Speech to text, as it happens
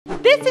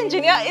This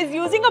engineer is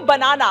using a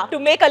banana to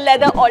make a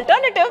leather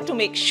alternative to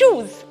make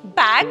shoes,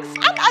 bags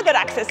and other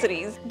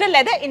accessories. The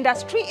leather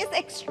industry is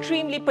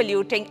extremely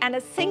polluting and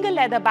a single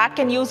leather bag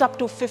can use up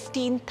to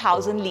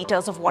 15,000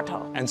 liters of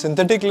water. And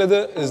synthetic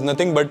leather is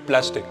nothing but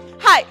plastic.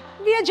 Hi,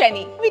 we are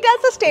gen.E. We tell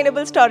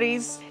sustainable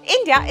stories.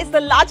 India is the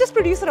largest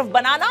producer of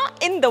banana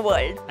in the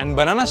world. And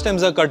banana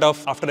stems are cut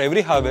off after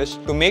every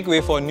harvest to make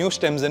way for new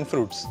stems and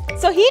fruits.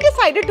 So he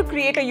decided to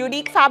create a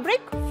unique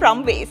fabric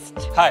from waste.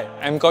 Hi,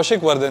 I'm Kaushik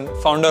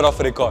Varadan, founder of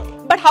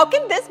Recore. But how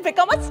can this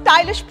become a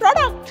stylish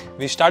product?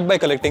 We start by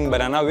collecting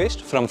banana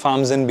waste from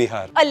farms in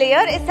Bihar. A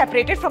layer is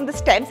separated from the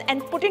stems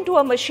and put into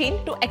a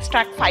machine to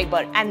extract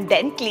fiber and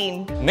then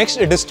cleaned. Next,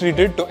 it is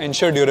treated to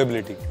ensure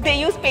durability. They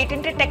use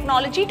patented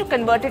technology to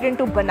convert it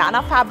into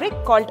banana fabric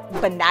called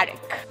Banaric.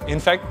 In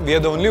fact, we are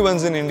the only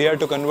ones in India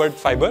to convert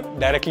fiber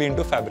directly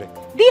into fabric.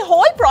 The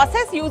whole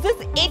process uses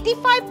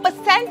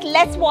 85%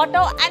 less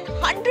water and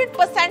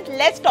 100%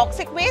 less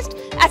toxic waste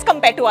as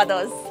compared to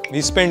others.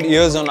 We spent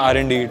years on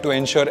R&D to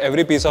ensure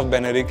every piece of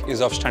Banaric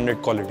is of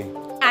standard quality.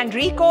 And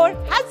Recore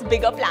has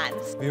bigger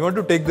plans. We want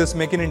to take this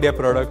Make in India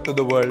product to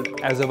the world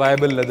as a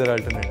viable leather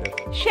alternative.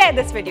 Share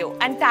this video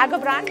and tag a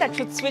brand that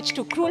should switch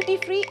to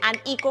cruelty-free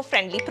and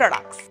eco-friendly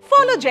products.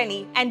 Follow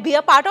gen.E and be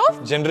a part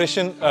of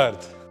Generation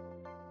Earth.